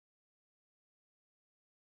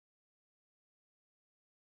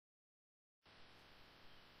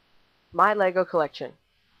My Lego collection.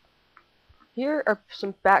 Here are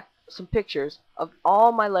some pictures of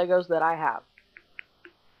all my Legos that I have.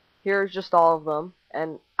 Here's just all of them,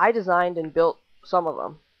 and I designed and built some of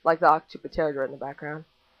them, like the Octopterodroid in the background.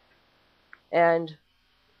 And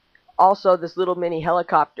also this little mini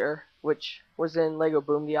helicopter, which was in Lego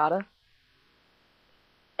Boom Diata.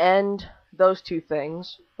 And those two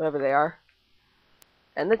things, whatever they are.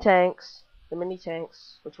 And the tanks, the mini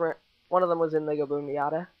tanks, which were, one of them was in Lego Boom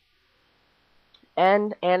Diata.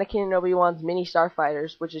 And Anakin and Obi-Wan's mini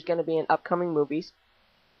starfighters, which is going to be in upcoming movies.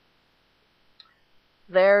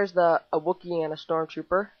 There's a Wookiee and a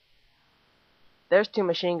Stormtrooper. There's two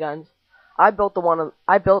machine guns. I built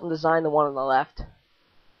and designed the one on the left.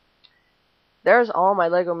 There's all my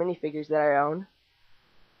Lego minifigures that I own.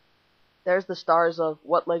 There's the stars of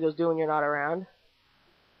What Legos Do When You're Not Around.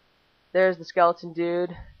 There's the skeleton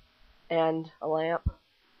dude and a lamp.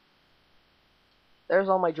 There's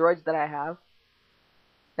all my droids that I have.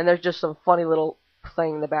 And there's just some funny little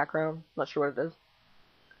thing in the background. Not sure what it is.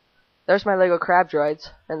 There's my Lego crab droids,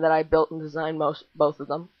 and that I built and designed both of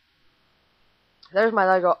them. There's my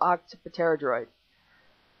Lego Octopterodroid,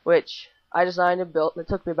 which I designed and built, and it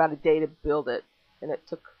took me about a day to build it. And it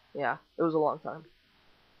was a long time.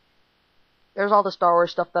 There's all the Star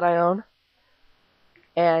Wars stuff that I own.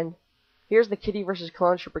 And here's the Kitty vs.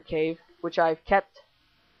 Clone Trooper cave, which I've kept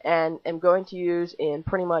and am going to use in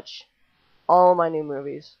pretty much all my new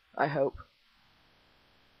movies, I hope.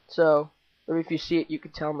 So, maybe if you see it, you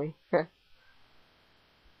could tell me.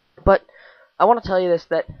 But I want to tell you this,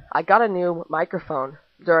 that I got a new microphone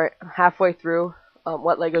halfway through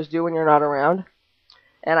What Legos Do When You're Not Around.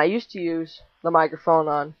 And I used to use the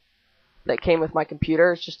microphone that came with my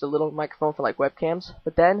computer. It's just a little microphone for like webcams.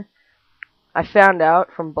 But then I found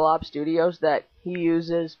out from Blob Studios that he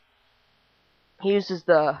uses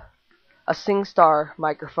a SingStar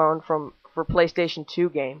microphone for PlayStation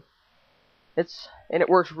 2 game. And it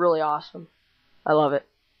works really awesome. I love it.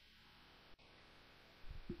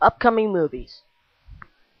 Upcoming movies.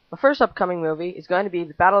 The first upcoming movie is going to be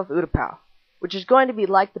the Battle of Utapau, which is going to be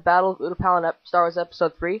like the Battle of Utapau in Star Wars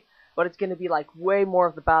Episode 3, but it's going to be like way more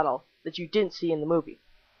of the battle that you didn't see in the movie.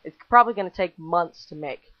 It's probably going to take months to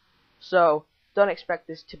make, so don't expect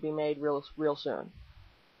this to be made real soon.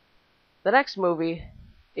 The next movie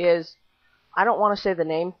is, I don't want to say the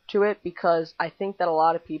name to it because I think that a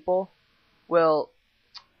lot of people will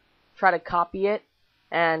try to copy it,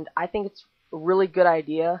 and I think it's a really good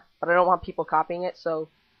idea, but I don't want people copying it, so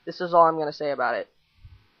this is all I'm going to say about it.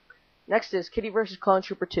 Next is Kitty vs. Clone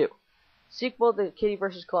Trooper 2, sequel to Kitty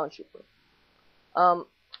vs. Clone Trooper.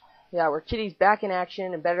 Where Kitty's back in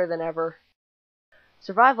action and better than ever.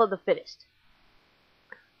 Survival of the Fittest.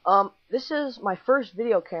 This is my first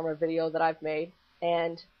video camera video that I've made,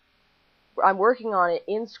 and I'm working on it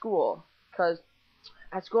in school, because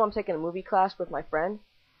at school I'm taking a movie class with my friend,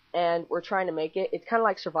 and we're trying to make it. It's kind of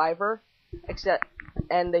like Survivor,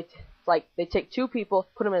 and they take two people,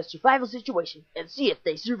 put them in a survival situation, and see if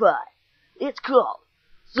they survive. It's called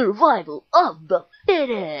Survival of the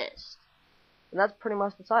Fittest. And that's pretty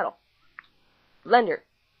much the title. Blender.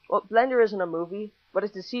 Well, Blender isn't a movie, but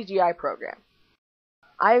it's a CGI program.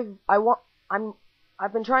 I've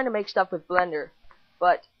been trying to make stuff with Blender,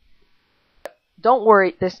 but don't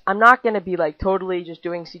worry, I'm not going to be like totally just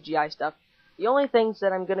doing CGI stuff. The only things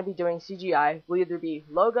that I'm going to be doing CGI will either be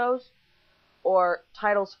logos or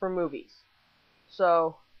titles for movies.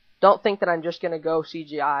 So don't think that I'm just going to go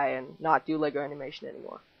CGI and not do Lego animation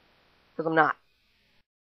anymore, because I'm not.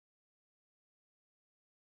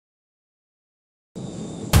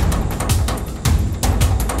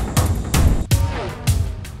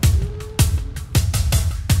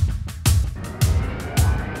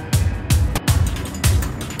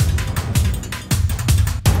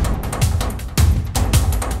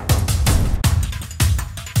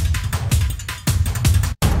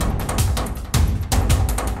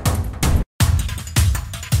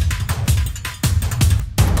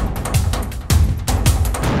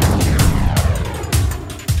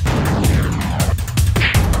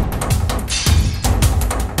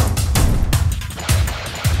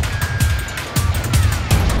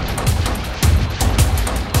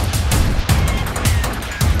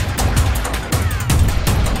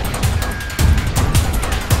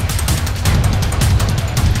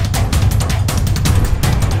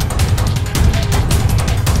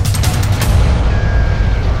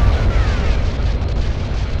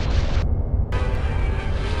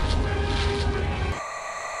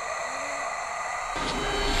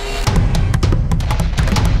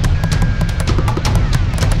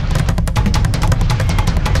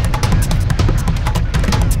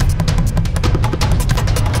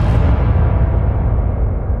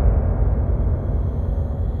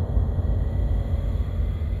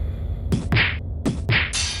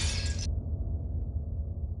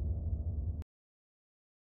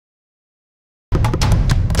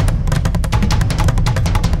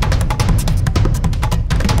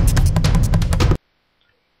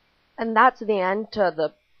 And that's the end to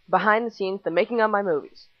the behind the scenes, the making of my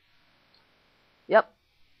movies. Yep.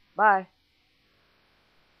 Bye.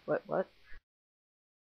 What?